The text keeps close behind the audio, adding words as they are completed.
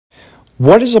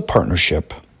What is a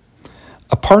partnership?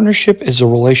 A partnership is a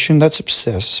relation that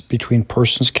subsists between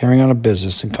persons carrying on a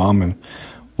business in common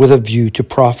with a view to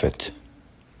profit.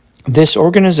 This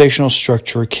organizational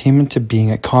structure came into being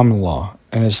at common law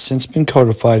and has since been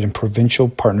codified in provincial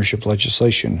partnership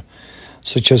legislation,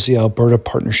 such as the Alberta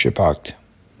Partnership Act.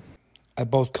 At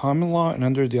both common law and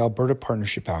under the Alberta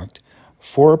Partnership Act,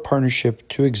 for a partnership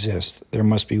to exist, there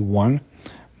must be 1,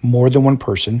 more than one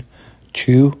person,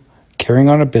 2, carrying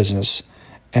on a business,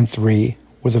 and 3,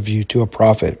 with a view to a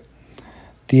profit.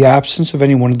 The absence of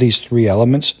any one of these 3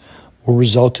 elements will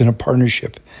result in a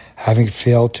partnership having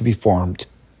failed to be formed.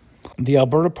 The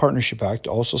Alberta Partnership Act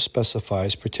also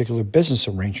specifies particular business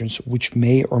arrangements which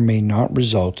may or may not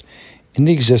result in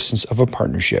the existence of a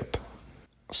partnership.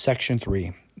 Section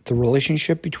 3. The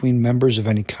relationship between members of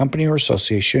any company or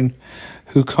association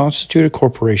who constitute a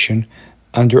corporation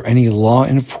under any law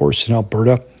in force in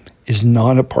Alberta is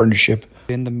not a partnership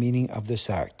in the meaning of this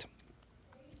Act.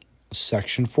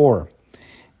 Section 4.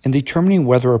 In determining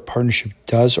whether a partnership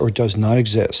does or does not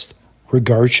exist,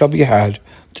 regard shall be had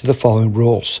to the following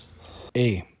rules.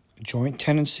 A. Joint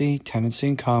tenancy, tenancy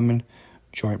in common,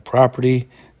 joint property,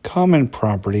 common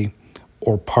property,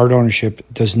 or part ownership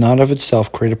does not of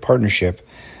itself create a partnership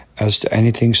as to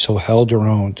anything so held or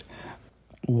owned,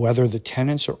 whether the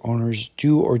tenants or owners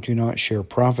do or do not share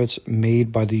profits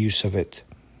made by the use of it.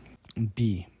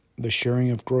 B. The sharing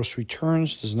of gross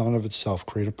returns does not of itself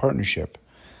create a partnership,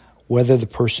 whether the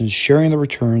persons sharing the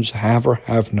returns have or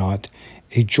have not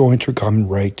a joint or common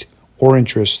right or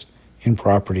interest in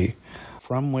property,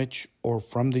 from which or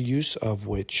from the use of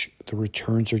which the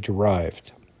returns are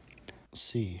derived.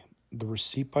 C. The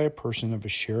receipt by a person of a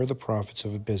share of the profits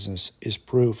of a business is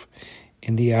proof,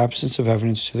 in the absence of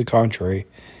evidence to the contrary,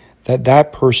 that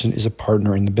that person is a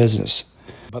partner in the business.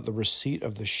 But the receipt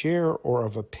of the share or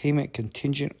of a payment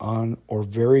contingent on or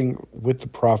varying with the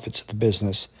profits of the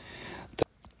business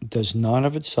does not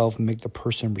of itself make the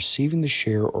person receiving the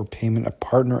share or payment a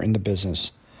partner in the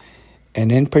business.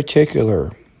 And in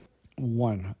particular,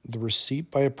 1. The receipt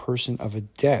by a person of a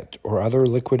debt or other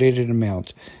liquidated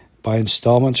amount by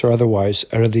installments or otherwise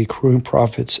out of the accruing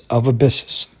profits of a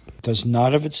business does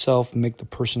not of itself make the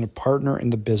person a partner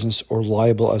in the business or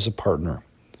liable as a partner.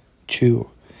 2.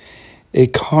 A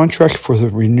contract for the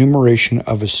remuneration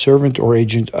of a servant or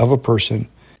agent of a person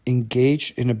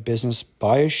engaged in a business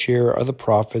by a share of the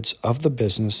profits of the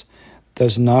business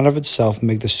does not of itself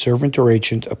make the servant or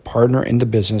agent a partner in the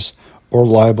business or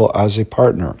liable as a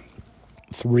partner.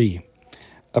 3.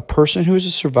 A person who is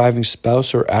a surviving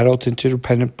spouse or adult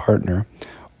interdependent partner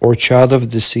or child of a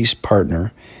deceased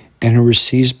partner and who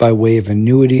receives by way of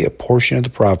annuity a portion of the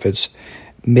profits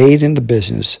made in the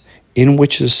business in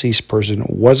which the deceased person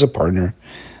was a partner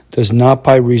does not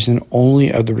by reason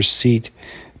only of the receipt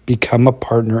become a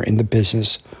partner in the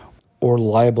business or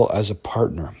liable as a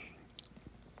partner.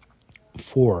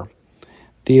 4.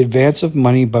 The advance of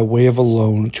money by way of a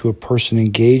loan to a person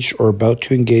engaged or about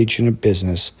to engage in a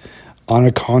business on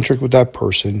a contract with that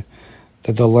person,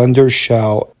 that the lender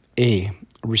shall A.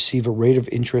 receive a rate of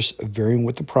interest varying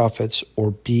with the profits,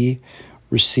 or B.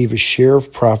 receive a share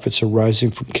of profits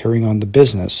arising from carrying on the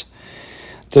business,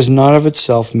 does not of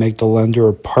itself make the lender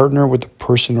a partner with the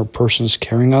person or persons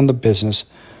carrying on the business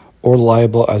or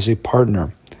liable as a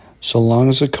partner, so long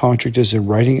as the contract is in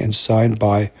writing and signed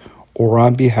by or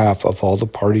on behalf of all the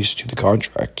parties to the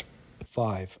contract.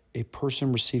 5. A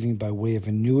person receiving by way of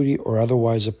annuity or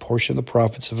otherwise a portion of the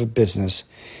profits of a business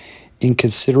in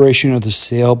consideration of the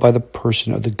sale by the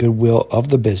person of the goodwill of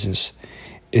the business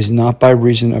is not by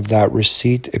reason of that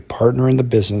receipt a partner in the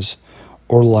business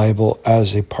or liable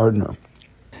as a partner.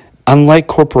 Unlike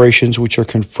corporations, which are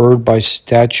conferred by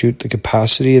statute the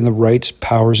capacity and the rights,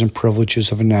 powers, and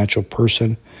privileges of a natural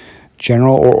person,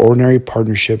 general or ordinary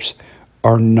partnerships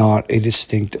are not a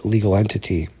distinct legal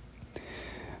entity.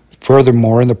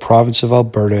 Furthermore, in the province of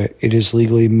Alberta, it is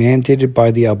legally mandated by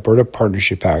the Alberta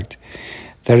Partnership Act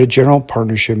that a general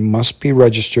partnership must be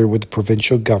registered with the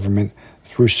provincial government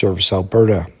through Service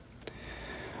Alberta.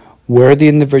 Where the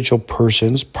individual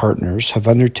persons, partners, have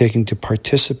undertaken to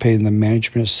participate in the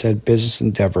management of said business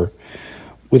endeavor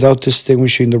without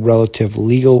distinguishing the relative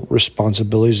legal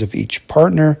responsibilities of each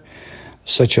partner,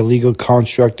 such a legal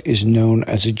construct is known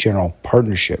as a general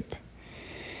partnership.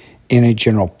 In a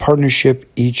general partnership,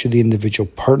 each of the individual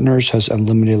partners has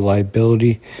unlimited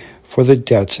liability for the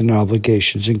debts and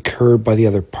obligations incurred by the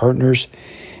other partners,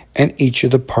 and each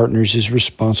of the partners is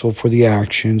responsible for the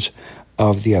actions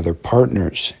of the other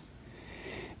partners.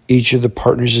 Each of the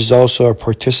partners is also a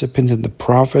participant in the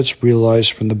profits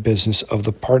realized from the business of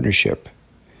the partnership.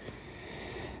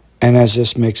 And as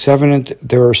this makes evident,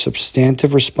 there are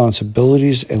substantive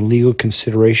responsibilities and legal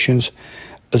considerations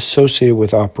associated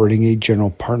with operating a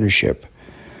general partnership,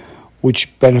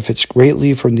 which benefits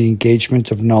greatly from the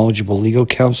engagement of knowledgeable legal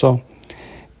counsel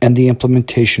and the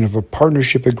implementation of a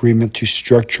partnership agreement to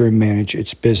structure and manage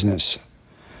its business.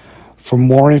 For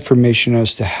more information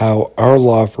as to how our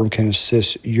law firm can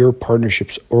assist your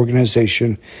partnership's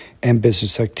organization and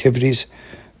business activities,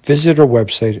 visit our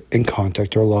website and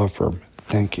contact our law firm.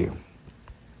 Thank you.